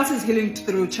Is healing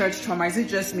through church trauma. Is it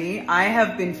just me? I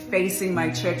have been facing my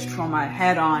church trauma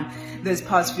head on this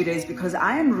past few days because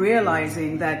I am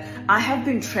realizing that I have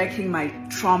been tracking my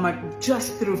trauma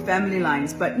just through family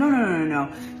lines. But no.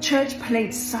 Church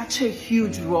played such a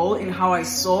huge role in how I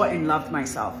saw and loved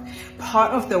myself.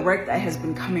 Part of the work that has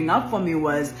been coming up for me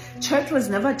was church was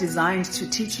never designed to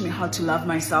teach me how to love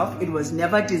myself. It was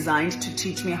never designed to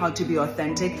teach me how to be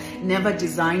authentic, never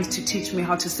designed to teach me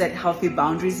how to set healthy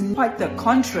boundaries. Quite the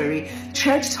contrary,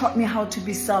 church taught me how to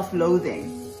be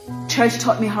self-loathing. Church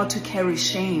taught me how to carry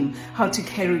shame, how to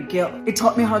carry guilt. It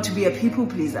taught me how to be a people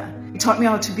pleaser. It taught me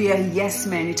how to be a yes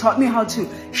man. It taught me how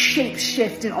to shape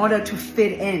shift in order to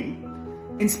fit in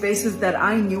spaces that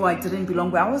I knew I didn't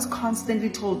belong, where I was constantly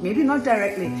told, maybe not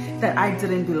directly, that I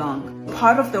didn't belong.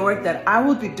 Part of the work that I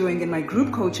will be doing in my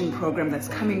group coaching program that's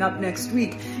coming up next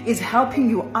week is helping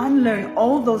you unlearn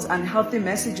all those unhealthy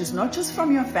messages, not just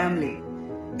from your family.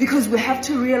 Because we have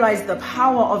to realize the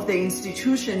power of the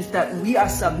institutions that we are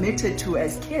submitted to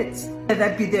as kids.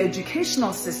 That be the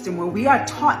educational system where we are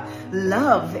taught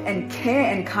love and care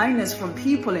and kindness from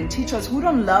people and teachers who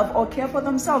don't love or care for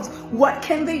themselves. What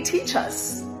can they teach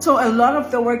us? So a lot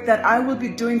of the work that I will be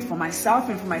doing for myself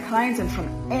and for my clients and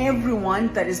from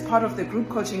everyone that is part of the group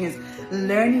coaching is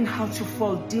learning how to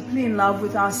fall deeply in love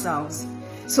with ourselves,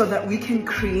 so that we can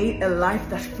create a life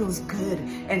that feels good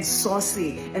and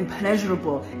saucy and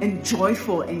pleasurable and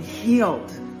joyful and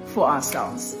healed for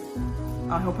ourselves.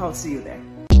 I hope I'll see you there.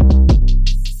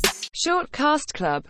 Shortcast Club.